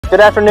Good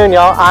afternoon,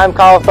 y'all. I'm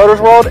Kyle of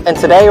Photos World, and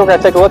today we're going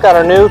to take a look at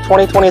our new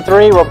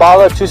 2023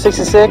 Robalo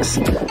 266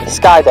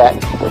 Sky Deck.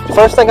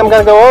 First thing I'm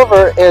going to go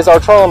over is our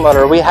trolling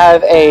motor. We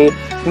have a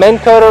Minn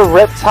Kota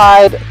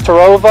Riptide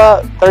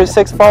Tarova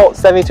 36 volt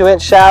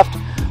 72-inch shaft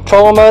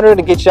trolling motor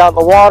to get you out in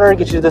the water,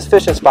 get you to these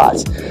fishing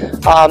spots.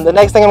 The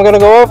next thing I'm going to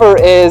go over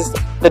is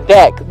the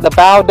deck. The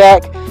bow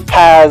deck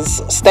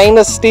has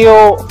stainless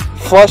steel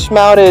flush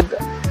mounted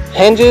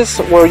hinges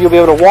where you'll be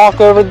able to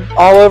walk over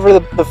all over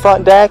the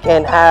front deck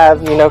and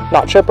have, you know,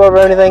 not trip over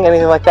anything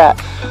like that.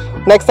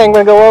 Next thing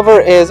we're going to go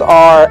over is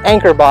our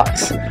anchor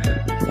box.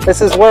 This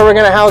is where we're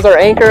going to house our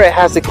anchor. It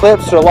has the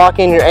clips to lock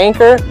in your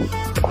anchor.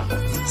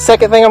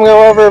 Second thing I'm going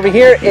to go over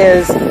here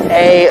is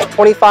a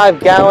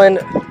 25-gallon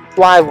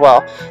live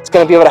well. It's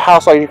going to be able to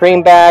house all your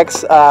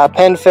greenbacks,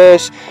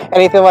 pinfish,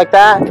 anything like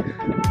that.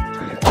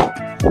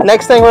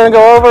 Next thing we're going to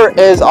go over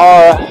is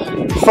our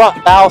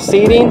front bow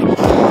seating.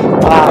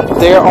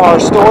 There are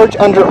storage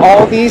under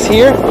all these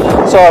here.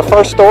 So our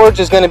first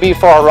storage is going to be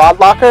for our rod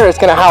locker. It's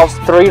going to house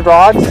 3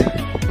 rods.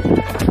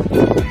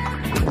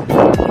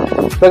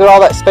 Look at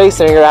all that space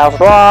there. You're going to house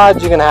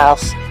rods, you can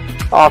house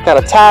all kind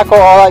of tackle,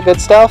 all that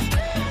good stuff.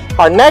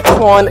 Our next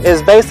one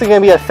is basically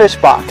going to be a fish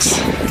box.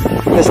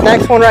 This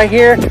next one right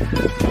here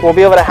will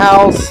be able to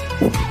house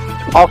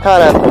all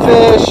kind of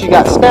fish. You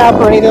got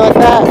snapper or anything like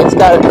that. It's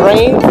got a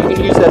drain. You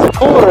can use it as a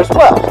cooler as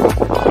well.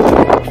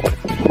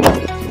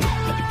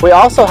 We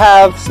also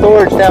have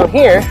storage down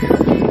here.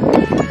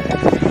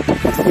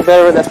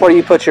 That's where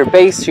you put your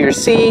base to your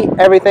seat,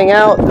 everything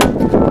out.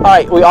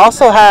 Alright, we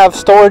also have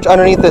storage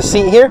underneath the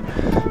seat here.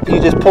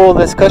 You just pull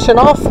this cushion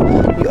off,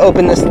 you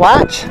open this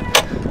latch,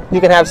 you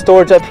can have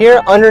storage up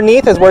here.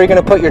 Underneath is where you're going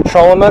to put your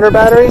trolling motor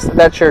batteries.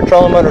 That's your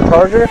trolling motor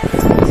charger.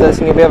 So this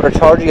can be able to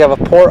charge. You have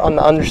a port on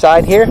the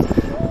underside here.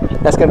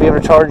 That's going to be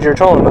able to charge your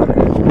trolling motor.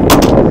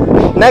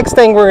 Next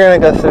thing we're going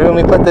to go through, and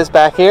we put this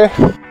back here,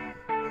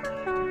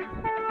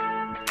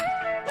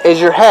 is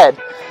your head.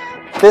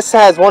 This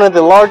has one of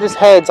the largest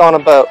heads on a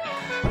boat.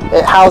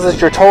 It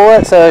houses your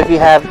toilet, so if you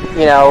have,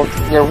 you know,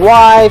 your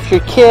wife, your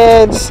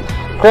kids,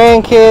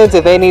 grandkids,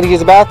 if they need to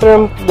use the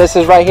bathroom, this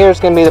is right here. It's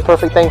going to be the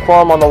perfect thing for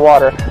them on the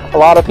water. A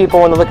lot of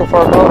people, when they're looking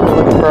for a boat, they're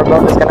looking for a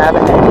boat that's going to have a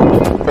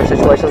head for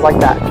situations like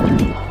that.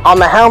 On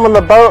the helm of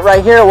the boat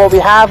right here, what we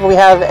have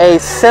a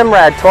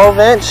Simrad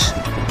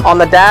 12-inch on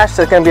the dash,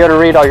 so it's going to be able to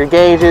read all your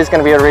gauges, it's going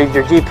to be able to read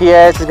your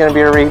GPS, it's going to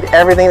be able to read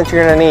everything that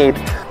you're going to need.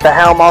 The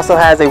helm also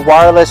has a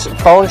wireless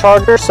phone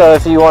charger, so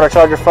if you want to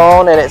charge your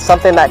phone, and it's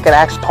something that can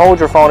actually hold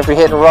your phone if you're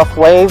hitting rough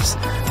waves,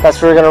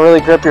 that's where you're going to really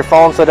grip your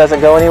phone so it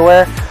doesn't go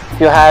anywhere.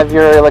 You'll have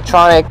your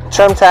electronic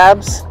trim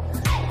tabs,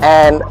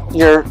 and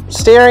your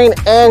steering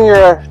and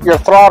your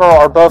throttle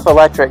are both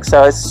electric,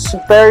 so it's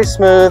very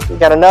smooth. You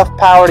got enough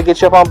power to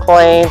get you up on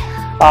plane.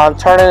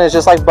 Turning is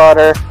just like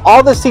butter.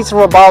 All the seats in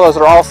Robalos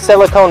are all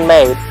silicone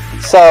made,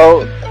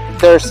 so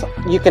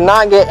you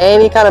cannot get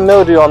any kind of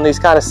mildew on these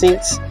kind of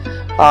seats.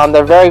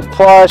 They're very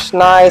plush,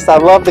 nice. I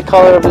love the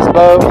color of this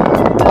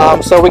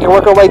boat. So we can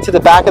work our way to the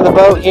back of the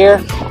boat here.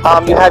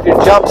 You have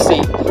your jump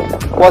seat.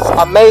 What's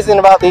amazing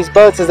about these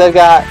boats is they've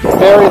got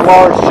very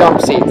large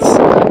jump seats.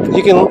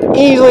 You can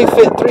easily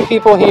fit 3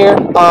 people here.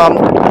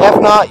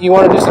 If not, you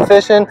want to do some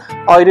fishing,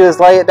 all you do is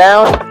lay it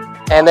down,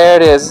 and there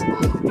it is.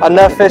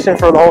 Enough fishing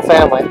for the whole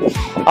family.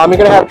 You're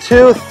going to have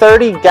 2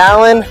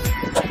 30-gallon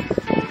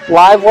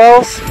live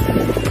wells.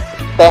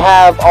 They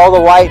have all the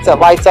lights that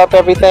lights up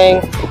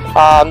everything.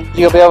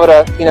 You'll be able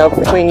to, you know,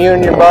 between you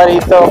and your buddy,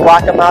 throw a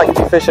black them out, you'll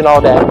be fishing all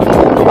day.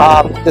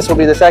 This will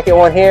be the second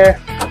one here.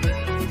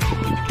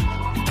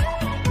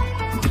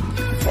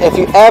 If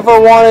you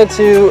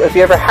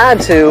ever had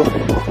to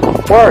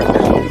work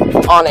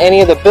on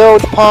any of the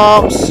bilge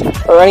pumps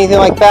or anything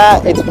like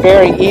that, it's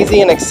very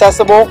easy and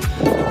accessible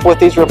with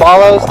these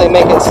Robalos. They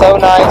make it so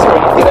nice where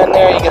you get in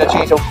there, you get to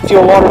change a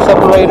fuel water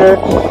separator,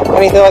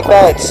 anything like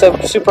that. It's so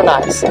super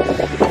nice.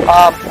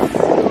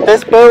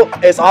 This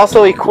boat is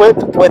also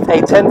equipped with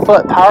a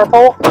 10-foot power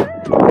pole.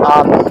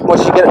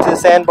 Once you get it to the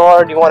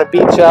sandbar and you want to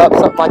beach up,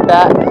 something like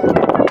that,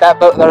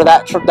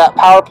 that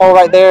power pole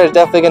right there is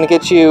definitely going to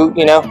get you,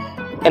 you know,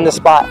 in the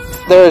spot.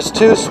 There's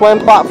 2 swim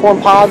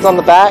platform pods on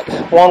the back,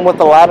 one with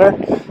the ladder,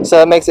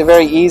 so it makes it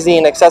very easy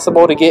and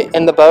accessible to get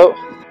in the boat.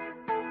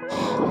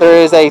 There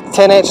is a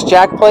 10-inch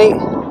jack plate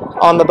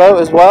on the boat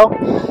as well,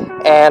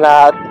 and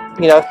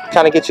you know,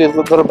 kind of get you a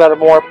little bit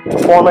more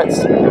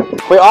performance.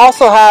 We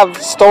also have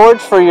storage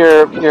for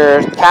your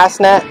cast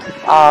net.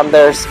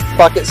 There's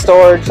bucket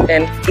storage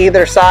in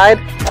either side.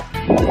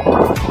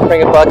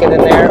 Bring a bucket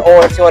in there,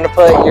 or if you want to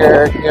put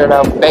your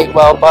bait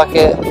well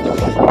bucket,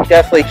 you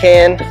definitely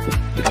can.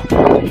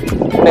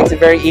 Makes it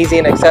very easy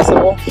and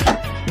accessible.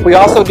 We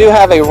also do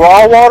have a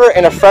raw water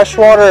and a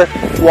freshwater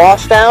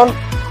wash down.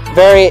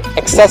 Very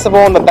accessible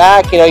in the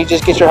back. You know, you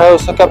just get your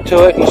hose, hook up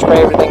to it, and you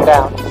spray everything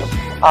down.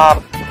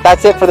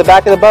 That's it for the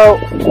back of the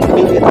boat.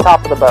 Meet you at the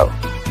top of the boat.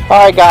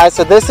 Alright guys,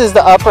 so this is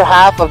the upper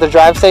half of the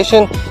drive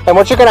station, and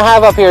what you're going to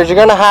have up here is you're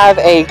going to have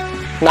a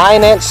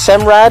 9-inch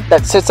Simrad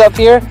that sits up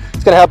here.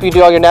 It's going to help you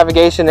do all your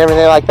navigation and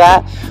everything like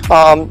that.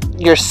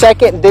 Your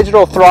second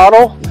digital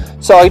throttle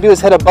So all you do is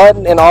hit a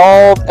button and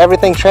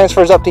everything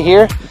transfers up to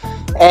here.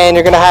 And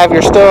you're gonna have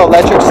your still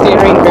electric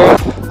steering.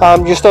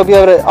 You'll still be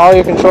able to, all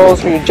your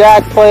controls for your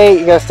jack plate.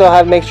 You're gonna still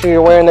have to make sure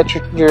you're wearing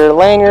your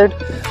lanyard.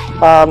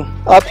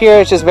 Up here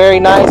it's just very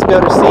nice to be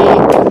able to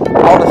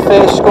see all the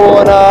fish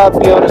schooling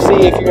up, be able to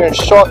see if you're in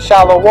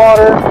shallow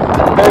water.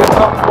 Very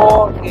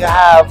comfortable. You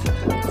have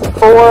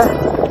 4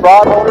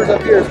 rod holders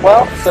up here as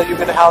well, so you're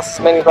gonna house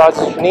as many rods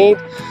as you need.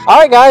 All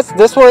right guys,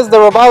 this was the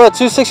Robalo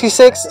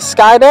 266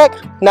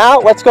 Skydeck. Now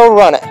let's go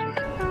run it.